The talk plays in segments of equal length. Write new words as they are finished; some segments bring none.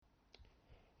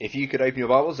If you could open your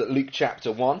Bibles at Luke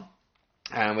chapter 1,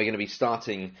 and we're going to be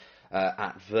starting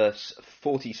at verse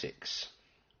 46.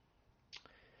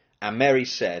 And Mary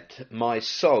said, "My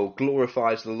soul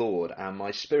glorifies the Lord, and my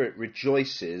spirit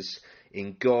rejoices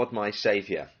in God my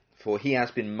Saviour, for he has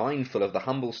been mindful of the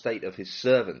humble state of his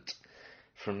servant.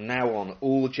 From now on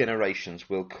all generations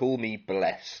will call me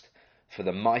blessed, for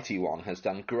the Mighty One has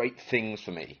done great things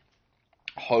for me.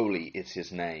 Holy is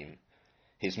his name.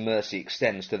 His mercy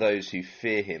extends to those who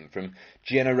fear him from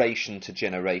generation to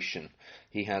generation.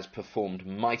 He has performed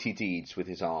mighty deeds with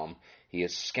his arm. He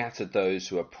has scattered those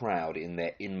who are proud in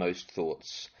their inmost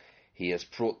thoughts. He has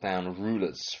brought down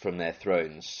rulers from their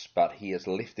thrones, but he has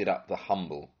lifted up the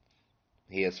humble.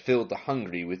 He has filled the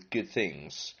hungry with good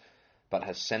things, but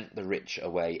has sent the rich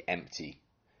away empty.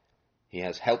 He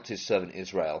has helped his servant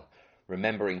Israel,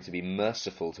 remembering to be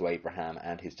merciful to Abraham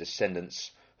and his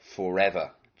descendants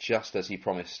forever, just as he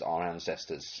promised our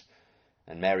ancestors."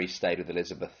 And Mary stayed with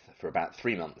Elizabeth for about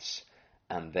 3 months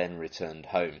and then returned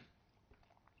home.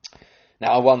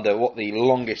 Now I wonder what the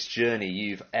longest journey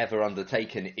you've ever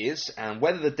undertaken is, and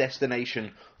whether the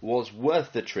destination was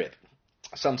worth the trip.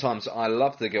 Sometimes I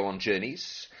love to go on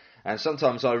journeys, and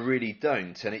sometimes I really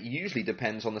don't, and it usually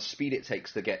depends on the speed it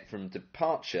takes to get from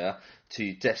departure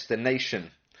to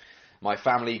destination. My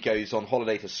family goes on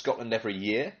holiday to Scotland every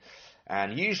year,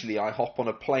 and usually I hop on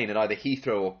a plane at either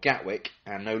Heathrow or Gatwick,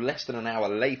 and no less than an hour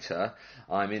later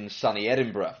I'm in sunny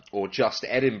Edinburgh, or just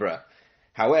Edinburgh.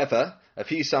 However, a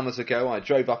few summers ago I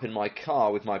drove up in my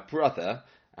car with my brother,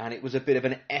 and it was a bit of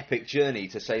an epic journey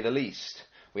to say the least.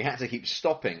 We had to keep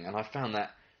stopping, and I found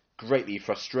that greatly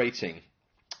frustrating.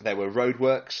 There were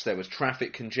roadworks, there was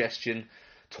traffic congestion,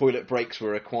 toilet breaks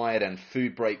were required, and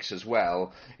food breaks as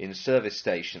well in service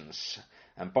stations.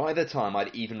 And by the time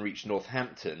I'd even reached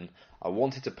Northampton, I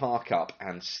wanted to park up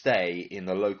and stay in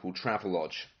the local travel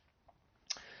lodge.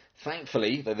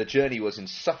 Thankfully, though the journey was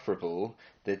insufferable,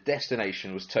 the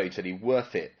destination was totally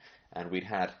worth it, and we'd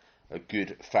had a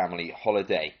good family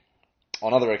holiday.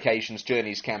 On other occasions,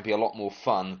 journeys can be a lot more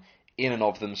fun in and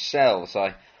of themselves.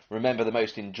 I remember the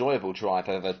most enjoyable drive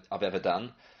I've ever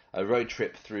done, a road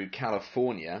trip through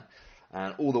California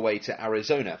and all the way to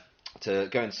Arizona to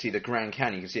go and see the Grand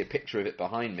Canyon. You can see a picture of it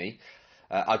behind me.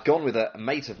 I'd gone with a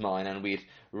mate of mine, and we'd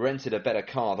rented a better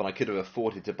car than I could have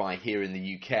afforded to buy here in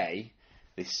the UK.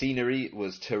 The scenery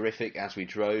was terrific as we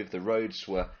drove. The roads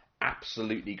were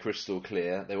absolutely crystal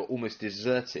clear. They were almost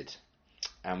deserted,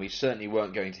 and we certainly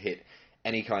weren't going to hit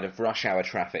any kind of rush hour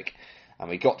traffic, and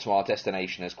we got to our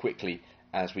destination as quickly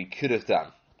as we could have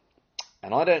done.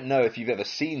 And I don't know if you've ever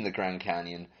seen the Grand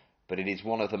Canyon, but it is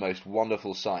one of the most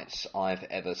wonderful sights I've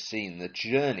ever seen. The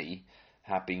journey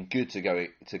had been good to go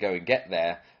and get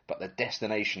there, but the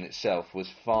destination itself was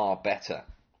far better.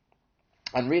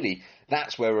 And really,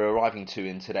 that's where we're arriving to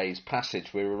in today's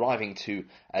passage. We're arriving to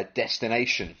a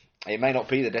destination. It may not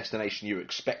be the destination you're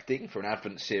expecting for an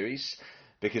Advent series,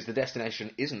 because the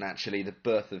destination isn't actually the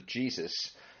birth of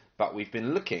Jesus, but we've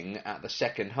been looking at the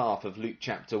second half of Luke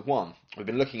chapter 1. We've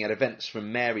been looking at events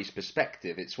from Mary's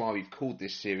perspective. It's why we've called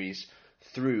this series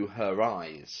Through Her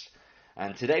Eyes.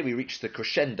 And today we reach the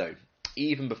crescendo,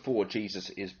 even before Jesus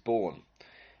is born.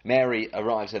 Mary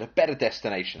arrives at a better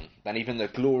destination than even the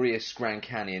glorious Grand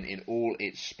Canyon in all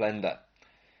its splendour.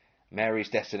 Mary's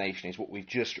destination is what we've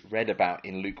just read about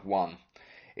in Luke 1.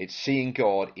 It's seeing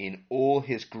God in all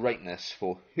his greatness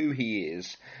for who he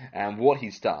is and what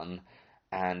he's done,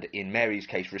 and in Mary's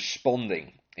case,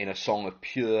 responding in a song of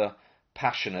pure,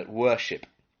 passionate worship.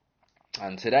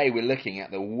 And today we're looking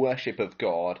at the worship of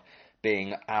God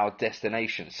being our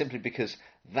destination, simply because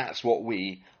that's what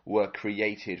we were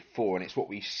created for, and it's what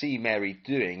we see Mary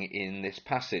doing in this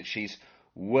passage. She's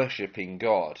worshipping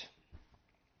God.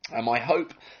 And my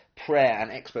hope, prayer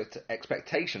and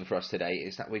expectation for us today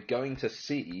is that we're going to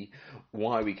see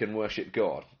why we can worship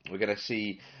God. We're going to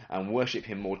see and worship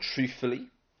him more truthfully,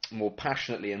 more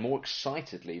passionately and more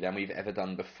excitedly than we've ever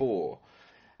done before.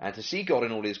 And to see God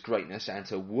in all his greatness and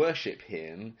to worship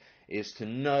him is to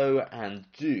know and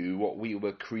do what we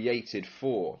were created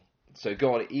for. So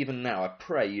God, even now, I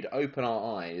pray you'd open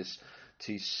our eyes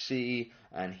to see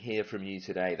and hear from you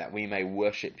today, that we may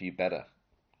worship you better.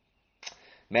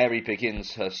 Mary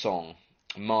begins her song,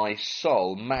 "My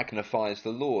soul magnifies the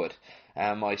Lord,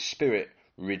 and my spirit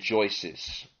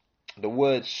rejoices." The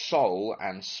words soul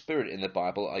and spirit in the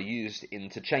Bible are used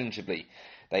interchangeably.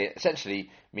 They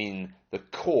essentially mean the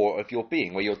core of your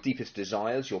being, where your deepest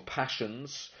desires, your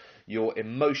passions, your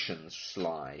emotions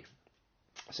lie.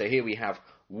 So here we have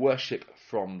worship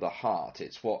from the heart.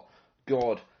 It's what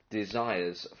God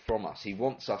desires from us. He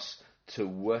wants us to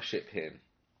worship him.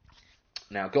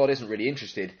 Now, God isn't really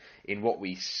interested in what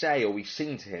we say or we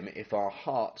sing to him if our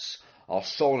hearts, our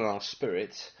soul and our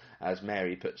spirit, as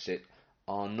Mary puts it,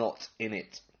 are not in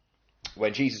it.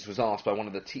 When Jesus was asked by one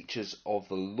of the teachers of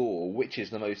the law which is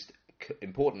the most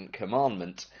important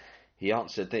commandment, he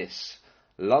answered this: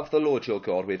 love the Lord your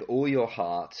God with all your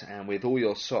heart and with all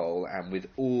your soul and with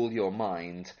all your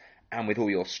mind and with all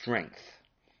your strength.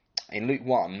 In Luke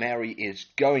 1, Mary is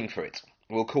going for it.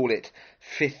 We'll call it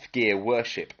fifth gear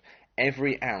worship.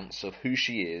 Every ounce of who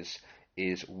she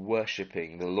is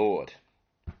worshipping the Lord.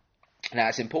 Now,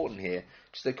 it's important here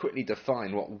just to quickly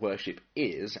define what worship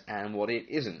is and what it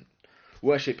isn't.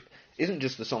 Worship isn't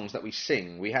just the songs that we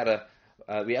sing. We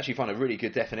actually find a really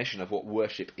good definition of what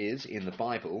worship is in the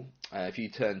Bible. If you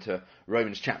turn to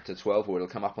Romans chapter 12, or it'll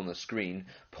come up on the screen,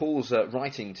 Paul's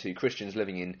writing to Christians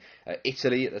living in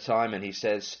Italy at the time, and he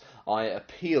says, I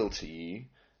appeal to you,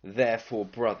 therefore,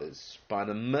 brothers, by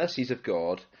the mercies of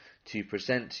God, to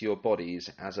present your bodies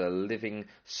as a living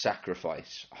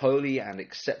sacrifice, holy and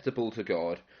acceptable to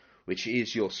God, which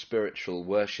is your spiritual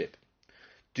worship.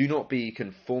 Do not be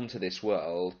conformed to this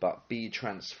world, but be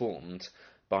transformed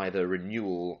by the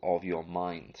renewal of your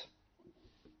mind.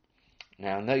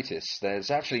 Now notice,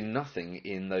 there's actually nothing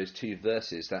in those two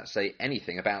verses that say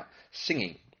anything about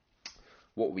singing.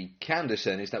 What we can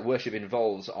discern is that worship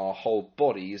involves our whole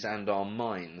bodies and our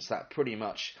minds. That pretty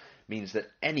much means that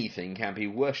anything can be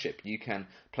worshipped. You can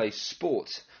play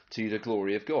sport to the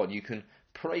glory of God. You can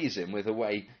praise him with the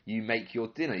way you make your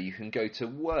dinner. You can go to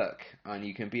work and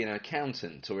you can be an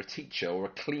accountant or a teacher or a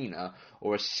cleaner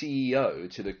or a CEO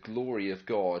to the glory of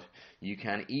God. You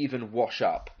can even wash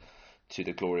up to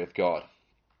the glory of God.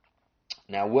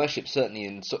 Now, worship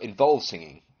certainly involves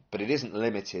singing, but it isn't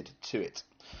limited to it.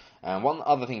 And one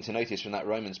other thing to notice from that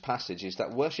Romans passage is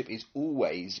that worship is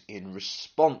always in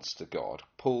response to God.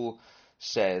 Paul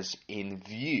says, in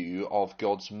view of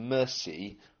God's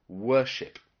mercy,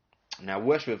 worship. Now,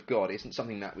 worship of God isn't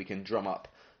something that we can drum up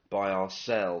by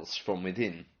ourselves from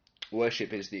within.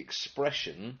 Worship is the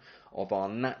expression of our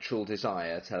natural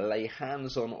desire to lay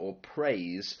hands on or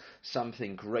praise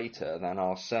something greater than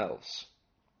ourselves.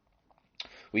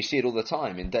 We see it all the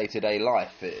time in day-to-day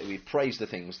life. We praise the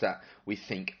things that we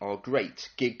think are great.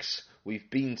 Gigs we've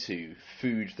been to,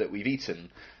 food that we've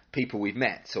eaten, people we've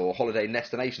met, or holiday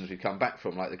destinations we've come back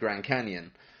from, like the Grand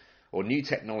Canyon, or new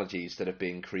technologies that have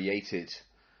been created.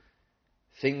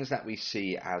 Things that we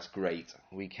see as great,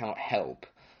 we cannot help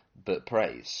but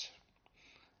praise.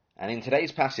 And in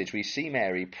today's passage, we see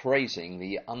Mary praising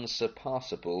the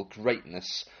unsurpassable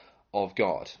greatness of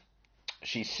God.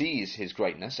 She sees his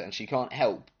greatness and she can't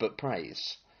help but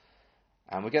praise.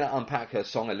 And we're going to unpack her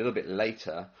song a little bit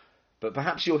later, but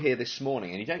perhaps you're here this morning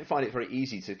and you don't find it very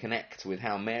easy to connect with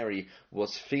how Mary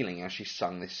was feeling as she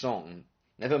sung this song.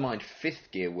 Never mind fifth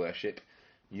gear worship,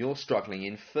 you're struggling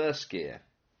in first gear.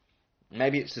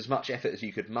 Maybe it's as much effort as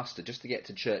you could muster just to get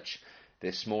to church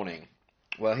this morning.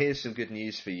 Well, here's some good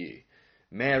news for you.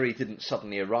 Mary didn't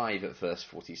suddenly arrive at verse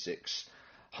 46.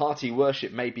 Hearty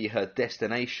worship may be her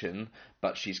destination,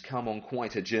 but she's come on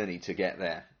quite a journey to get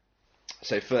there.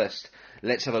 So first,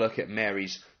 let's have a look at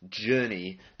Mary's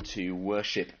journey to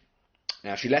worship.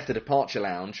 Now, she left the departure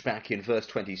lounge back in verse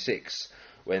 26,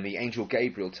 when the angel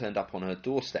Gabriel turned up on her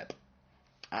doorstep.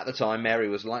 At the time, Mary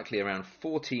was likely around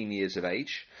 14 years of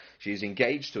age. She is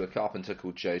engaged to a carpenter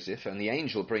called Joseph, and the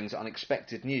angel brings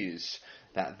unexpected news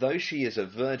that though she is a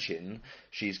virgin,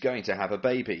 she's going to have a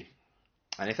baby.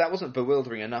 And if that wasn't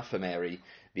bewildering enough for Mary,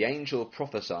 the angel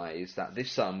prophesies that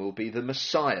this son will be the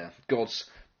Messiah, God's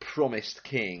promised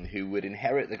king, who would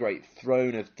inherit the great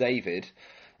throne of David,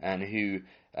 and who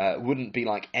wouldn't be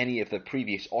like any of the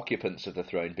previous occupants of the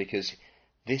throne, because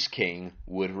this king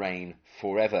would reign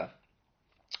forever.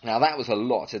 Now, that was a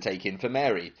lot to take in for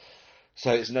Mary.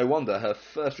 So it's no wonder her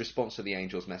first response to the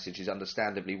angel's message is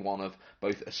understandably one of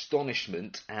both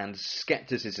astonishment and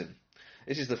scepticism.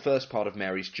 This is the first part of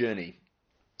Mary's journey.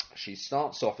 She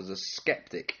starts off as a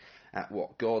skeptic at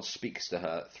what God speaks to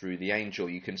her through the angel.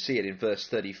 You can see it in verse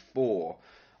 34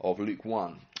 of Luke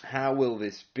 1. How will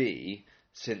this be,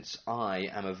 since I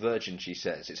am a virgin, she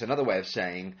says. It's another way of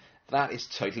saying, that is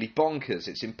totally bonkers,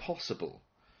 it's impossible.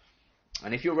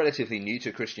 And if you're relatively new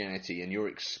to Christianity and you're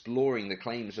exploring the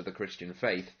claims of the Christian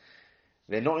faith,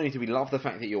 then not only do we love the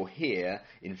fact that you're here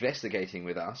investigating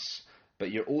with us,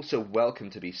 but you're also welcome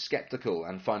to be skeptical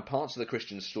and find parts of the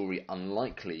Christian story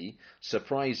unlikely,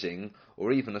 surprising,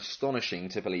 or even astonishing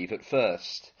to believe at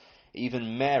first.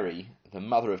 Even Mary, the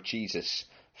mother of Jesus,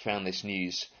 found this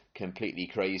news completely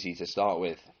crazy to start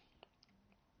with.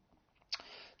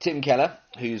 Tim Keller,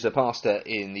 who's a pastor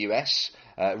in the US,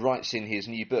 writes in his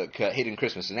new book, Hidden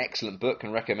Christmas, an excellent book,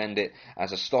 and recommend it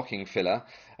as a stocking filler.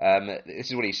 This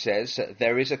is what he says: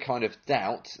 there is a kind of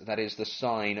doubt that is the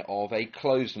sign of a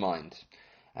closed mind,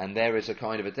 and there is a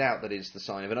kind of a doubt that is the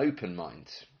sign of an open mind.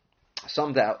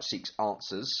 Some doubt seeks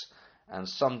answers, and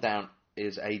some doubt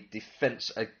is a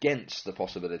defence against the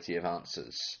possibility of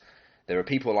answers. There are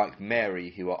people like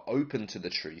Mary who are open to the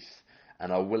truth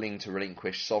and are willing to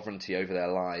relinquish sovereignty over their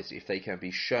lives if they can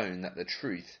be shown that the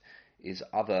truth is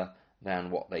other than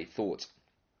what they thought.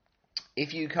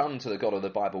 If you come to the God of the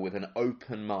Bible with an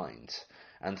open mind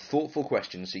and thoughtful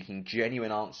questions seeking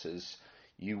genuine answers,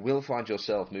 you will find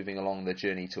yourself moving along the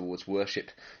journey towards worship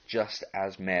just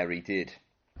as Mary did.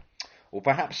 Or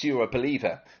perhaps you're a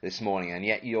believer this morning and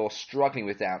yet you're struggling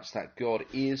with doubts that God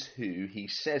is who he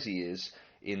says he is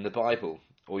in the Bible.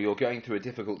 Or you're going through a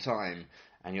difficult time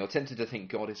and you're tempted to think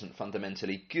God isn't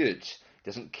fundamentally good,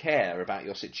 doesn't care about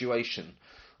your situation,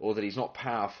 or that he's not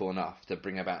powerful enough to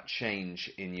bring about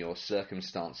change in your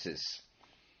circumstances.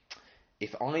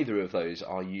 If either of those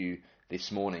are you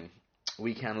this morning,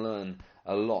 we can learn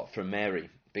a lot from Mary,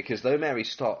 because though Mary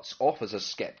starts off as a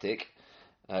skeptic,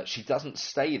 she doesn't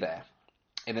stay there.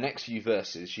 In the next few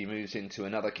verses, she moves into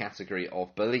another category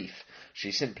of belief.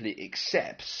 She simply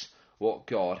accepts what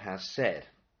God has said.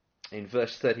 In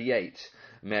verse 38,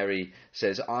 Mary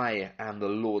says, "I am the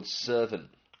Lord's servant.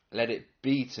 Let it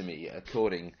be to me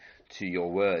according to your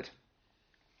word."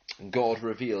 God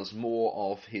reveals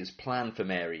more of his plan for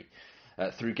Mary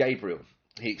through Gabriel.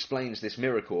 He explains this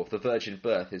miracle of the virgin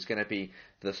birth is going to be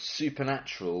the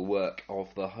supernatural work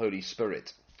of the Holy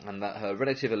Spirit, and that her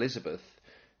relative Elizabeth,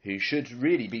 who should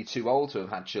really be too old to have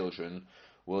had children,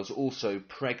 was also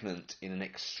pregnant in an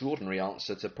extraordinary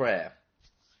answer to prayer.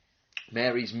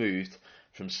 Mary's moved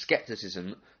from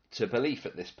skepticism to belief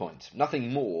at this point.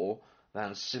 Nothing more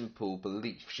than simple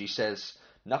belief. She says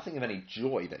nothing of any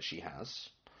joy that she has,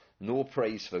 nor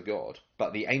praise for God,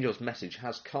 but the angel's message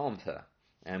has calmed her,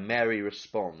 and Mary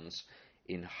responds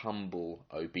in humble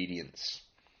obedience.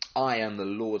 "I am the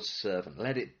Lord's servant.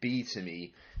 Let it be to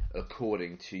me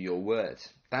according to your word."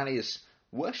 That is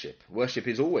worship. Worship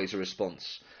is always a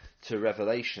response to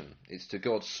revelation. It's to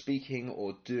God speaking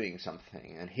or doing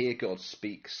something, and here God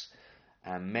speaks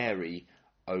and Mary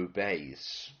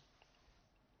obeys.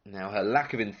 Now, her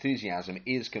lack of enthusiasm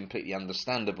is completely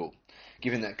understandable,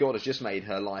 given that God has just made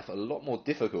her life a lot more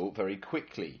difficult very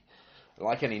quickly.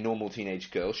 Like any normal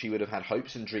teenage girl, she would have had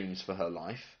hopes and dreams for her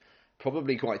life,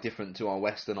 probably quite different to our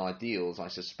Western ideals, I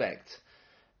suspect,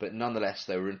 but nonetheless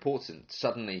they were important.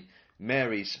 Suddenly,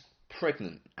 Mary's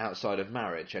pregnant outside of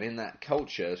marriage, and in that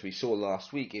culture, as we saw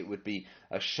last week, it would be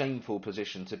a shameful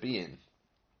position to be in.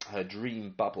 Her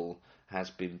dream bubble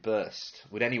has been burst.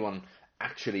 Would anyone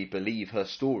actually believe her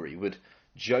story? Would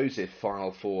Joseph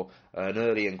file for an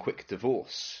early and quick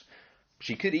divorce?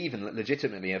 She could even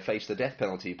legitimately have faced the death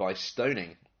penalty by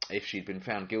stoning if she'd been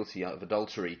found guilty of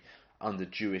adultery under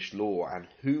Jewish law, and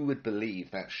who would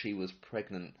believe that she was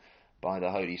pregnant by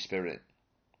the Holy Spirit?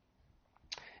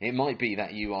 It might be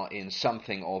that you are in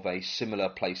something of a similar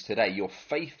place today. You're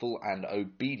faithful and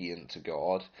obedient to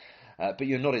God, but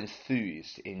you're not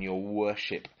enthused in your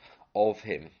worship of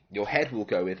him. Your head will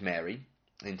go with Mary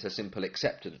into simple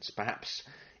acceptance. Perhaps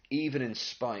even in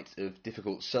spite of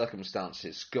difficult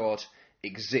circumstances, God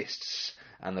exists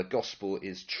and the gospel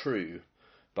is true,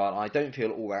 but I don't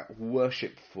feel all that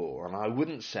worshipful, and I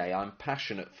wouldn't say I'm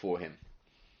passionate for him.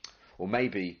 Or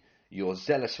maybe you're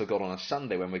zealous for God on a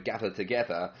Sunday when we're gathered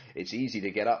together. It's easy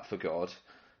to get up for God,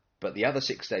 but the other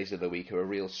 6 days of the week are a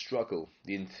real struggle.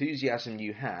 The enthusiasm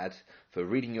you had for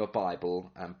reading your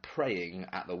Bible and praying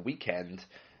at the weekend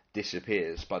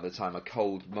disappears by the time a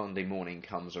cold Monday morning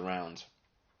comes around.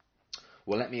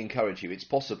 Well, let me encourage you, it's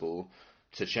possible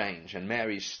to change, and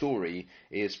Mary's story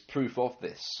is proof of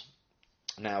this.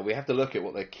 Now, we have to look at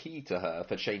what the key to her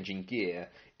for changing gear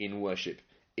in worship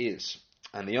is,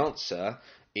 and the answer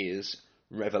is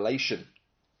revelation.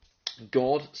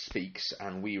 God speaks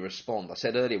and we respond. I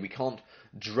said earlier, we can't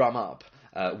drum up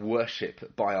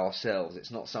worship by ourselves.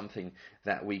 It's not something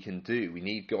that we can do. We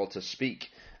need God to speak,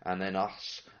 and then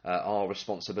our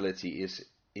responsibility is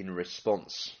in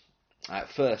response. At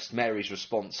first, Mary's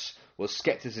response was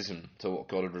skepticism to what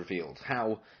God had revealed.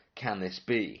 How can this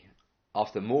be?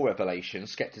 After more revelation,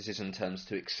 skepticism turns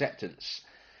to acceptance.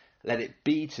 "Let it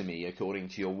be to me according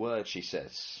to your word," she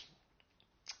says.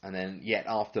 And then, yet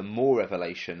after more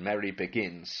revelation, Mary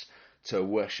begins to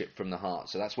worship from the heart.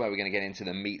 So that's where we're going to get into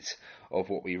the meat of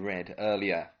what we read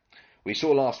earlier. We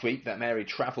saw last week that Mary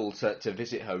travelled to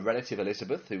visit her relative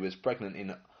Elizabeth, who was pregnant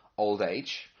in old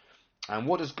age. And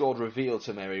what does God reveal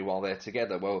to Mary while they're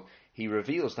together? Well, he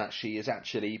reveals that she is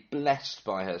actually blessed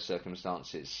by her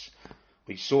circumstances.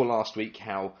 We saw last week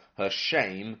how her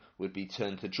shame would be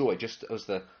turned to joy, just as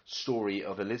the story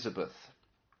of Elizabeth.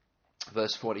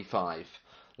 Verse 45,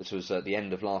 this was at the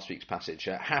end of last week's passage.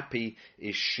 Happy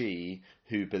is she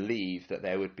who believed that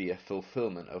there would be a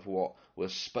fulfillment of what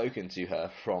was spoken to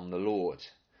her from the Lord.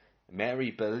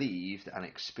 Mary believed and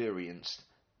experienced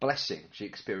blessing. She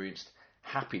experienced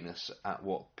happiness at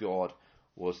what God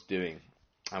was doing.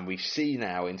 And we see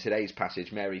now in today's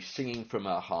passage Mary singing from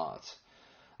her heart.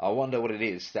 I wonder what it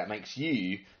is that makes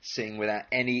you sing without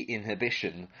any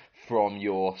inhibition from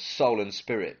your soul and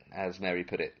spirit, as Mary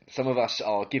put it. Some of us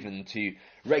are given to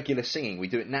regular singing. We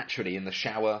do it naturally in the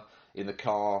shower, in the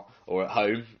car, or at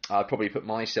home. I'd probably put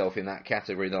myself in that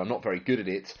category, though I'm not very good at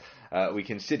it. We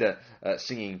consider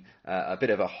singing a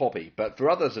bit of a hobby. But for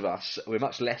others of us, we're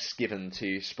much less given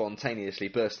to spontaneously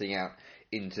bursting out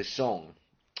into song.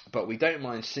 But we don't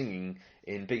mind singing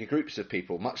in bigger groups of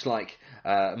people, much like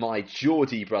my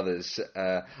Geordie brothers.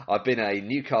 I've been a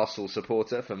Newcastle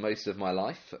supporter for most of my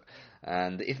life,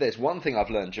 and if there's one thing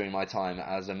I've learned during my time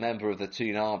as a member of the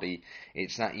Toon Army,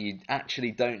 it's that you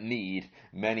actually don't need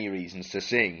many reasons to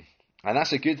sing. And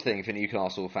that's a good thing for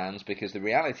Newcastle fans, because the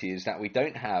reality is that we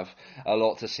don't have a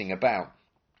lot to sing about.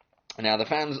 Now, the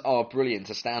fans are brilliant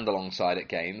to stand alongside at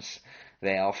games.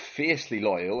 They are fiercely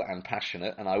loyal and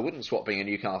passionate, and I wouldn't swap being a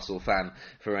Newcastle fan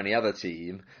for any other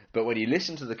team, but when you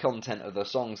listen to the content of the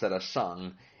songs that are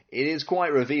sung, it is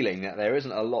quite revealing that there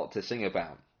isn't a lot to sing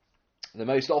about. The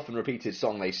most often repeated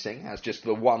song they sing has just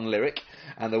the one lyric,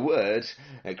 and the word,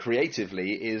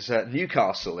 creatively, is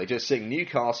Newcastle. They just sing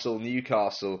Newcastle,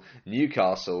 Newcastle,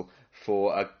 Newcastle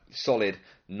for a solid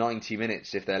 90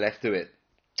 minutes if they're left to it.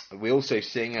 We also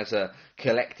sing as a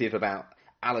collective about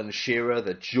Alan Shearer,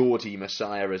 the Geordie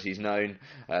Messiah as he's known.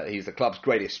 He's the club's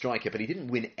greatest striker, but he didn't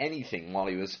win anything while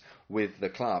he was with the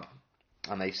club.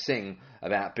 And they sing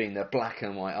about being the black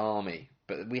and white army.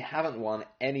 But we haven't won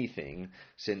anything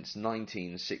since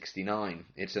 1969.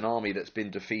 It's an army that's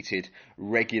been defeated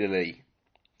regularly.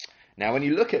 Now, when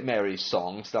you look at Mary's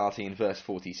song, starting in verse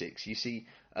 46, you see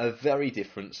a very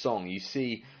different song. You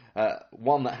see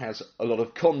one that has a lot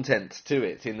of content to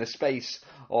it. In the space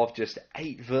of just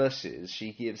 8 verses,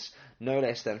 she gives no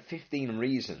less than 15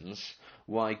 reasons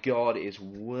why God is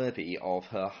worthy of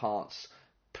her heart's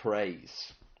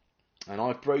praise. And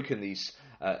I've broken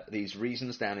these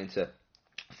reasons down into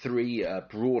 3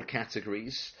 broad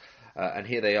categories, and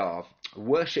here they are.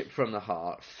 Worship from the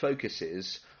heart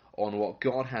focuses on what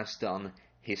God has done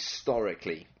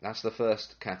historically. That's the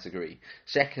first category.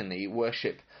 Secondly,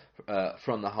 worship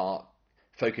from the heart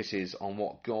focuses on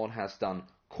what God has done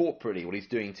corporately, what he's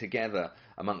doing together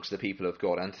amongst the people of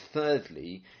God. And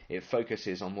thirdly, it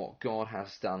focuses on what God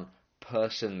has done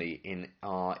personally in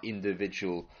our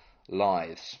individual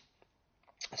lives.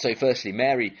 So firstly,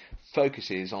 Mary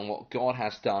focuses on what God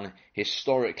has done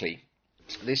historically.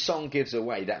 This song gives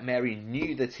away that Mary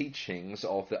knew the teachings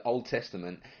of the Old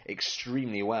Testament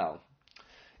extremely well.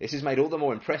 This is made all the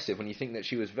more impressive when you think that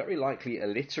she was very likely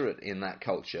illiterate in that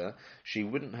culture. She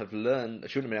wouldn't have been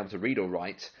able to read or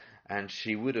write, and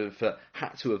she would have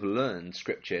had to have learned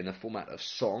scripture in the format of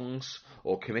songs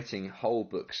or committing whole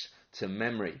books to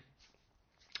memory.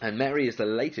 And Mary is the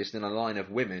latest in a line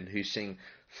of women who sing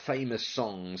famous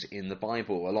songs in the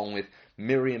Bible, along with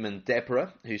Miriam and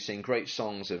Deborah, who sing great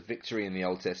songs of victory in the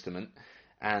Old Testament,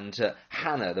 and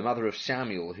Hannah, the mother of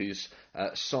Samuel, whose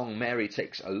song Mary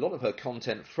takes a lot of her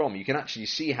content from. You can actually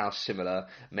see how similar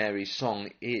Mary's song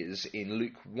is in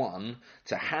Luke 1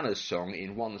 to Hannah's song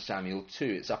in 1 Samuel 2.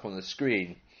 It's up on the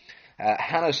screen.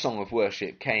 Hannah's song of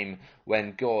worship came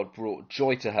when God brought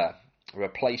joy to her,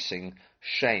 replacing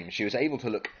shame. She was able to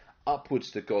look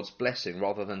upwards to God's blessing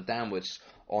rather than downwards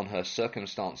on her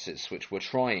circumstances, which were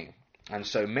trying. And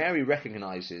so Mary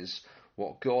recognizes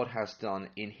what God has done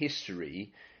in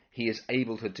history, he is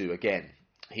able to do again.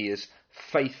 He is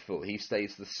faithful. He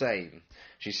stays the same.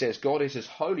 She says God is as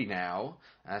holy now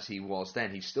as he was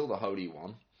then. He's still the Holy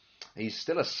One. He's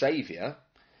still a saviour,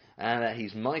 and that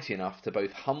he's mighty enough to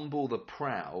both humble the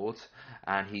proud,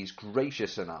 and he's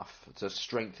gracious enough to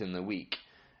strengthen the weak,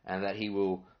 and that he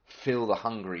will fill the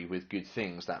hungry with good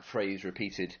things. That phrase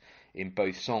repeated in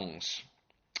both songs.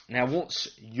 Now, what's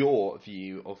your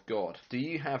view of God? Do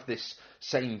you have this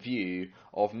same view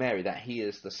of Mary, that he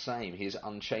is the same, he is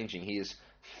unchanging, he is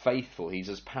faithful, he's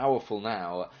as powerful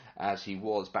now as he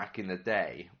was back in the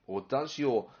day? Or does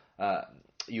your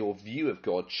view of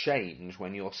God change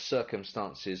when your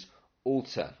circumstances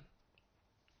alter?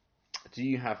 Do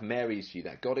you have Mary's view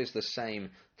that God is the same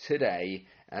today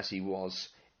as he was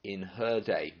in her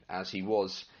day as he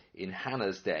was in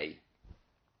Hannah's day.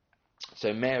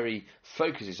 So Mary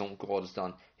focuses on what God has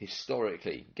done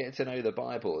historically. Get to know the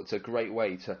Bible. It's a great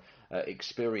way to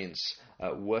experience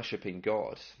worshipping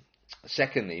God.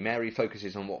 Secondly, Mary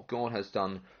focuses on what God has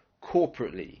done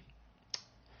corporately.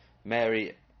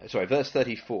 Verse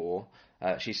 34,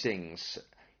 she sings,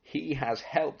 "He has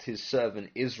helped his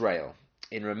servant Israel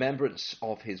in remembrance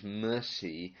of his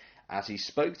mercy, as he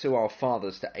spoke to our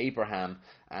fathers, to Abraham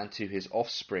and to his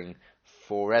offspring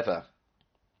forever."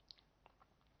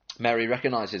 Mary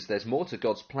recognizes there's more to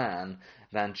God's plan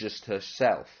than just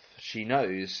herself. She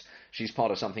knows she's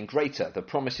part of something greater. The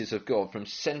promises of God from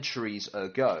centuries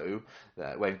ago,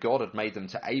 when God had made them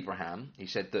to Abraham, he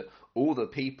said that all the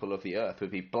people of the earth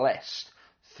would be blessed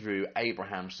through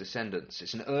Abraham's descendants.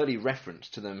 It's an early reference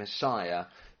to the Messiah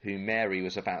who Mary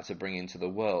was about to bring into the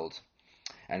world.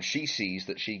 And she sees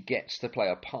that she gets to play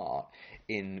a part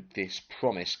in this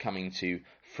promise coming to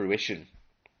fruition.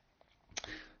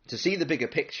 To see the bigger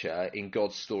picture in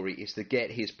God's story is to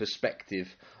get his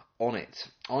perspective on it.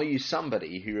 Are you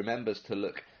somebody who remembers to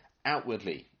look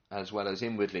outwardly as well as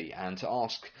inwardly and to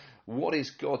ask, what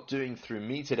is God doing through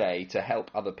me today to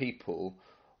help other people?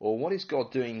 Or what is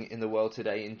God doing in the world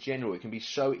today in general? It can be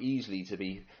so easy to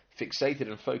be fixated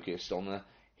and focused on the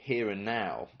here and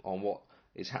now, on what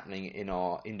is happening in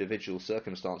our individual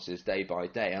circumstances day by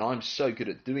day. And I'm so good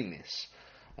at doing this.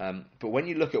 But when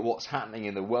you look at what's happening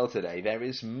in the world today, there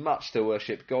is much to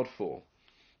worship God for.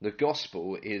 The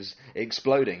gospel is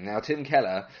exploding. Now, Tim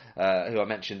Keller, who I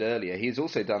mentioned earlier, he's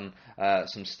also done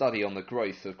some study on the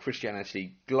growth of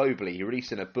Christianity globally. He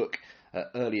released in a book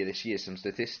earlier this year some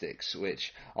statistics,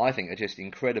 which I think are just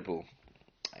incredible.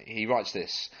 He writes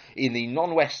this: "In the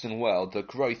non-Western world, the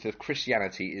growth of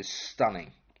Christianity is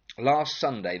stunning. Last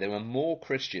Sunday, there were more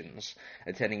Christians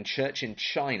attending church in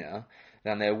China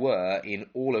than there were in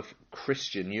all of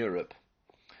Christian Europe.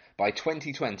 By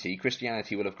 2020,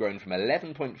 Christianity will have grown from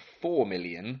 11.4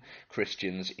 million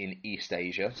Christians in East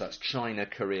Asia," so that's China,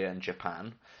 Korea and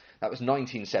Japan. That was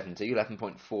 1970,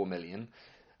 11.4 million,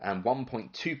 and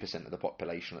 1.2% of the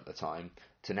population at the time,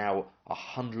 to now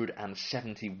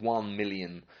 171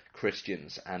 million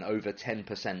Christians and over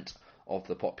 10% of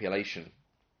the population.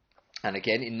 And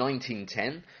again, in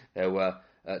 1910, there were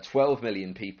 12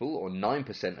 million people, or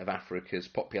 9% of Africa's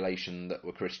population, that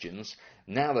were Christians.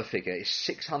 Now the figure is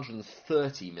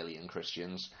 630 million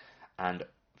Christians and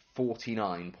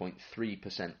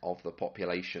 49.3% of the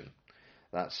population.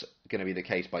 That's going to be the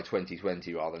case by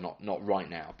 2020, rather, not right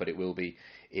now, but it will be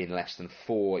in less than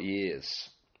 4 years.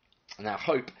 Now,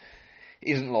 hope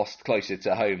isn't lost closer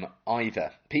to home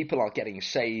either. People are getting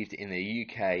saved in the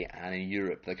UK and in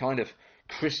Europe. The kind of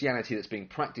Christianity that's being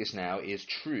practiced now is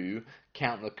true,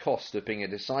 count the cost of being a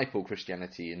disciple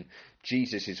Christianity. In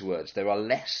Jesus' words, there are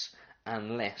less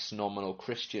and less nominal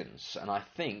Christians. And I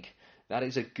think that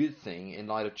is a good thing in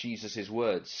light of Jesus'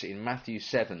 words in Matthew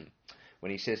 7,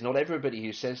 when he says, "Not everybody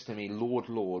who says to me, 'Lord,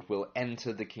 Lord,' will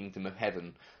enter the kingdom of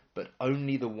heaven, but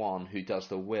only the one who does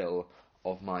the will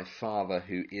of my Father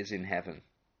who is in heaven."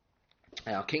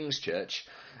 Our King's Church,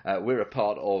 we're a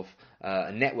part of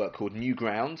a network called New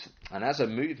Ground, and as a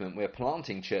movement we're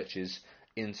planting churches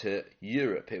into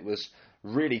Europe. It was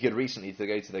really good recently to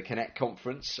go to the Connect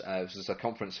conference. This was a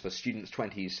conference for students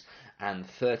 20s and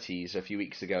 30s a few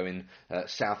weeks ago in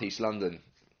southeast London,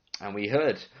 and we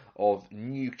heard of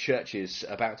new churches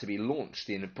about to be launched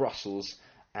in Brussels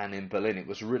and in Berlin. It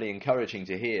was really encouraging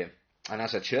to hear. And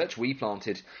as a church, we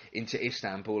planted into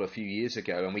Istanbul a few years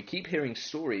ago, and we keep hearing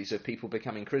stories of people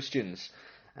becoming Christians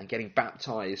and getting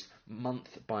baptized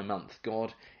month by month.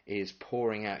 God is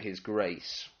pouring out his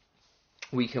grace.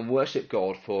 We can worship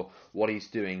God for what he's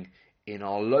doing in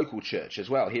our local church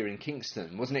as well, here in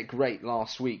Kingston. Wasn't it great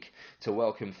last week to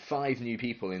welcome 5 new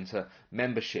people into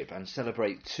membership and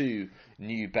celebrate 2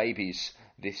 new babies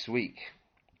this week?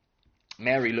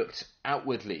 Mary looked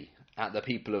outwardly at the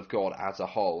people of God as a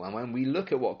whole. And when we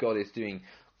look at what God is doing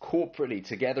corporately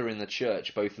together in the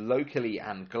church, both locally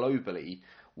and globally,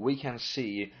 we can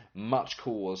see much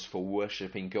cause for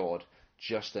worshipping God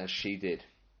just as she did.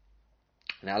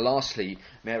 Now lastly,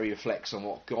 Mary reflects on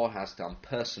what God has done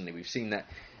personally. We've seen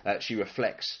that she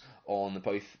reflects on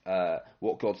both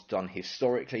what God's done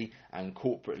historically and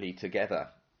corporately together.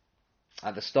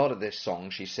 At the start of this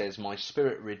song, she says, "My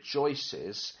spirit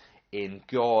rejoices in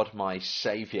God my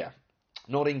Saviour."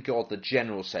 Not in God the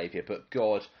general Saviour, but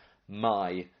God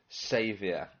my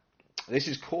Saviour. This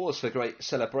is cause for great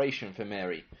celebration for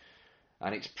Mary,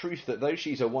 and it's proof that though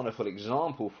she's a wonderful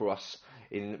example for us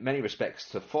in many respects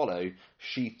to follow,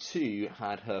 she too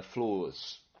had her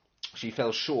flaws. She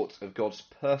fell short of God's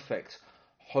perfect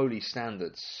holy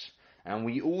standards. And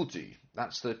we all do.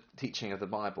 That's the teaching of the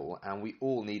Bible. And we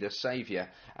all need a saviour.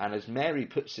 And as Mary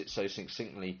puts it so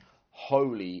succinctly,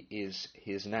 holy is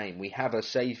his name. We have a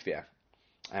saviour.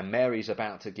 And Mary's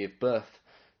about to give birth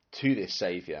to this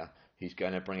saviour who's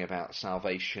going to bring about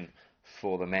salvation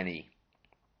for the many.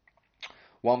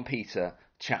 1 Peter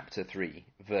chapter 3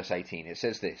 verse 18, it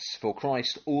says this: "For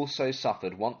Christ also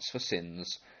suffered once for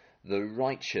sins, the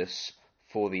righteous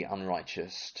for the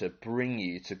unrighteous, to bring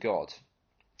you to God."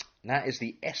 And that is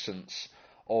the essence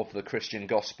of the Christian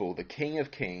gospel. The King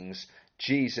of Kings,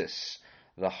 Jesus,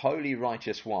 the holy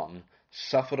righteous one,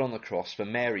 suffered on the cross for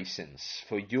Mary's sins,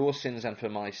 for your sins and for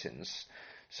my sins,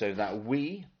 so that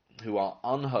we who are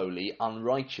unholy,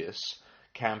 unrighteous,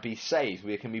 can be saved.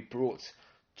 We can be brought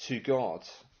to God.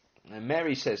 And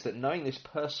Mary says that knowing this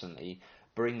personally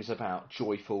brings about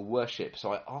joyful worship.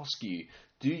 So I ask you,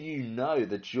 do you know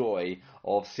the joy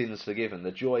of sins forgiven?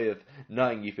 The joy of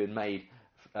knowing you've been made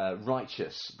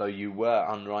righteous, though you were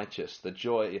unrighteous. The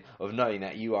joy of knowing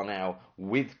that you are now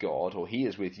with God, or he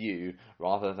is with you,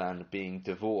 rather than being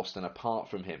divorced and apart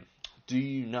from him. Do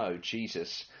you know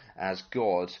Jesus as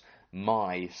God,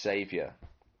 my Saviour?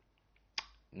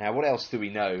 Now, what else do we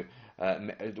know?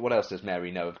 What else does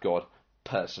Mary know of God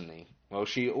personally? Well,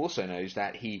 she also knows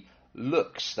that he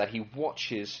looks, that he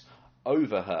watches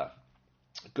over her.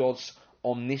 God's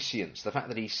omniscience, the fact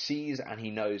that he sees and he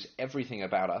knows everything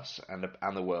about us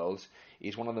and the world,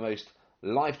 is one of the most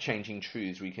life-changing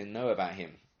truths we can know about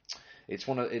him. It's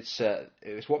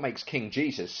what makes King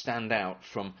Jesus stand out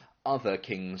from other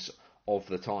kings of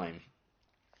the time.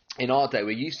 In our day,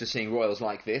 we're used to seeing royals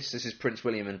like this. This is Prince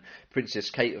William and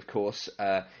Princess Kate, of course,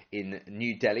 in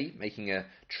New Delhi, making a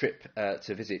trip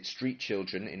to visit street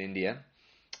children in India.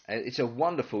 It's a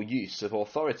wonderful use of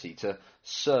authority to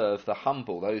serve the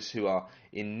humble, those who are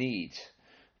in need.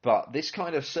 But this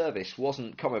kind of service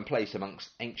wasn't commonplace amongst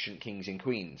ancient kings and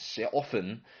queens.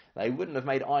 Often, they wouldn't have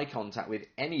made eye contact with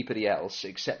anybody else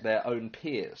except their own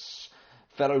peers,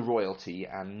 fellow royalty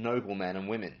and noblemen and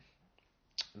women.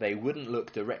 They wouldn't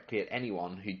look directly at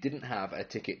anyone who didn't have a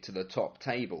ticket to the top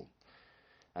table.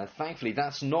 And thankfully,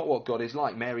 that's not what God is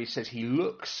like. Mary says he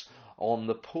looks on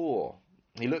the poor.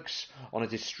 He looks on a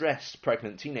distressed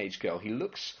pregnant teenage girl. He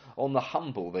looks on the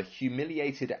humble, the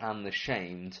humiliated and the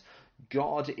shamed.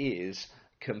 God is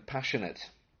compassionate.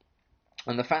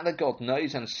 And the fact that God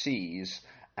knows and sees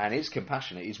and is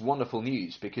compassionate is wonderful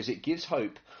news, because it gives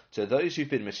hope to those who've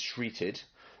been mistreated,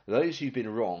 those who've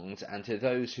been wronged, and to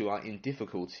those who are in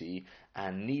difficulty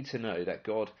and need to know that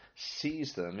God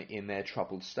sees them in their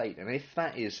troubled state. And if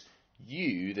that is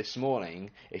you this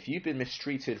morning, if you've been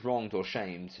mistreated, wronged or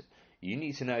shamed, you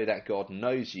need to know that God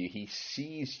knows you, he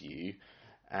sees you,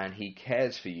 and he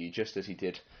cares for you just as he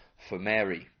did for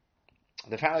Mary.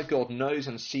 The fact that God knows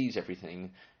and sees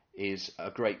everything is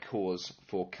a great cause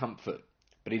for comfort,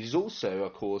 but it is also a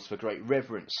cause for great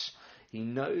reverence. He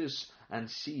knows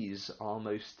and sees our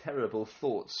most terrible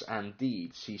thoughts and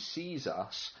deeds. He sees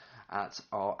us at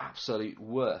our absolute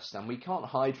worst, and we can't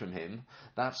hide from him.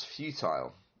 That's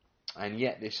futile. And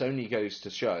yet this only goes to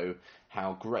show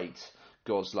how great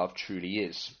God's love truly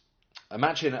is.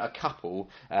 Imagine a couple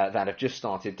that have just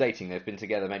started dating. They've been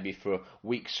together maybe for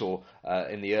weeks or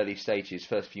in the early stages,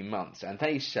 first few months, and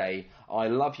they say, "I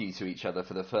love you" to each other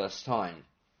for the first time.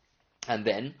 And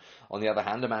then, on the other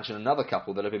hand, imagine another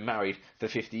couple that have been married for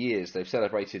 50 years. They've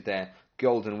celebrated their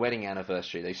golden wedding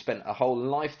anniversary. They've spent a whole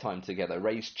lifetime together,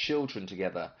 raised children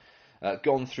together,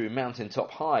 gone through mountaintop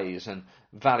highs and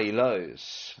valley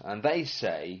lows. And they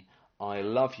say, "I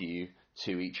love you"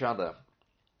 to each other.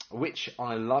 Which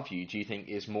 "I love you" do you think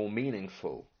is more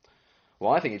meaningful?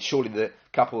 Well, I think it's surely the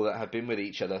couple that have been with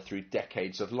each other through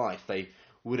decades of life. They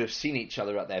would have seen each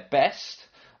other at their best,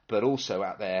 but also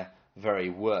at their very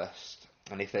worst.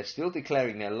 And if they're still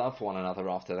declaring their love for one another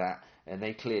after that, then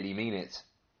they clearly mean it.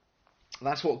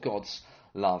 That's what God's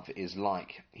love is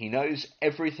like. He knows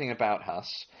everything about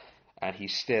us, and he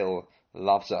still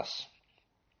loves us.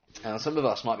 Now, some of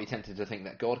us might be tempted to think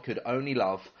that God could only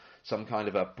love some kind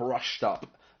of a brushed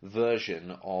up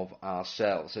version of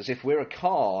ourselves, as if we're a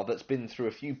car that's been through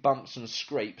a few bumps and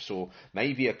scrapes, or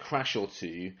maybe a crash or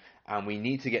two, and we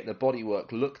need to get the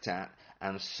bodywork looked at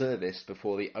and serviced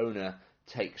before the owner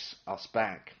takes us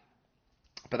back.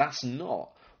 But that's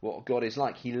not what God is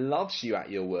like. He loves you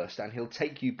at your worst, and he'll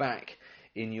take you back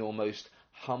in your most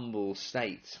humble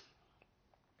state.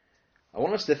 I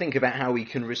want us to think about how we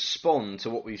can respond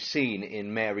to what we've seen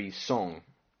in Mary's song.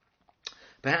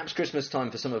 Perhaps Christmas time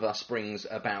for some of us brings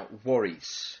about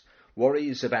worries.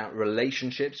 Worries about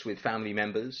relationships with family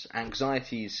members,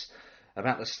 anxieties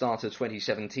about the start of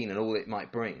 2017 and all it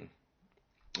might bring.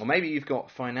 Or maybe you've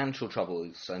got financial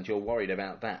troubles and you're worried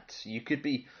about that. You could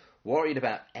be worried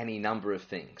about any number of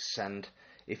things. And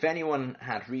if anyone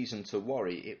had reason to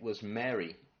worry, it was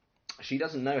Mary. She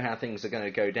doesn't know how things are going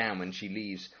to go down when she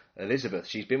leaves Elizabeth.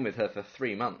 She's been with her for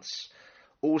 3 months.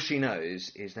 All she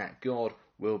knows is that God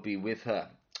will be with her,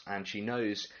 and she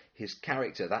knows his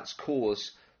character. That's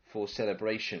cause for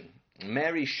celebration.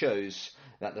 Mary shows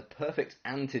that the perfect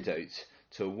antidote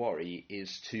to worry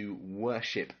is to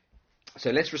worship.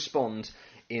 So let's respond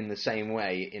in the same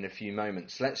way in a few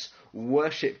moments. Let's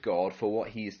worship God for what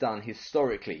he's done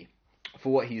historically,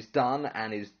 for what he's done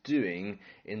and is doing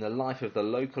in the life of the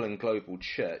local and global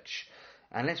church.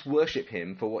 And let's worship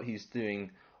him for what he's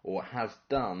doing or has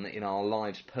done in our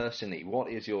lives personally.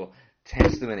 What is your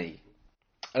testimony?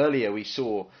 Earlier we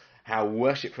saw how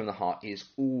worship from the heart is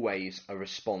always a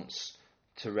response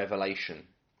to revelation.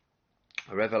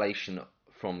 A revelation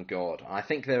from God. I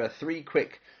think there are 3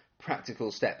 quick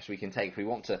practical steps we can take if we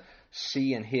want to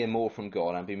see and hear more from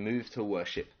God and be moved to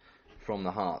worship from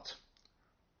the heart.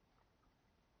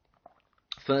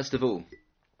 First of all,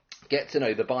 get to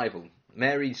know the Bible.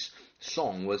 Mary's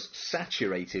song was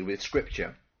saturated with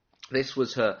Scripture. This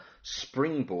was her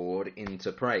springboard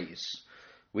into praise.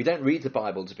 We don't read the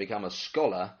Bible to become a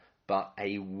scholar, but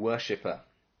a worshipper.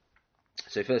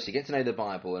 So firstly, get to know the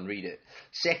Bible and read it.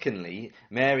 Secondly,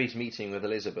 Mary's meeting with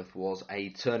Elizabeth was a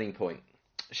turning point.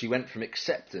 She went from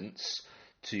acceptance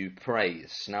to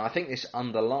praise. Now, I think this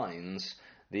underlines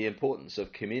the importance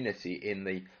of community in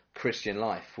the Christian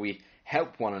life. We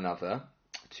help one another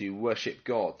to worship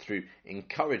God through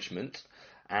encouragement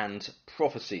and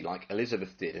prophecy like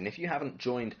Elizabeth did. And if you haven't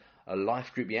joined a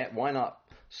life group yet, why not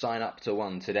sign up to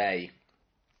one today?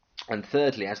 And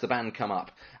thirdly, as the band come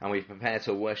up and we prepare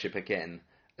to worship again,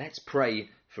 let's pray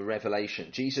for revelation.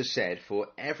 Jesus said, "For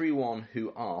everyone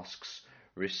who asks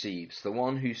receives, the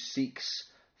one who seeks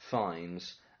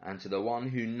finds, and to the one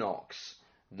who knocks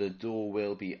the door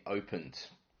will be opened."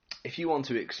 If you want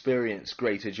to experience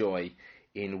greater joy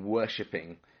in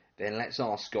worshipping, then let's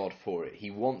ask God for it.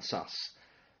 He wants us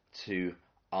to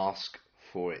ask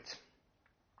for it.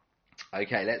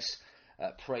 Okay, let's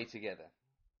pray together.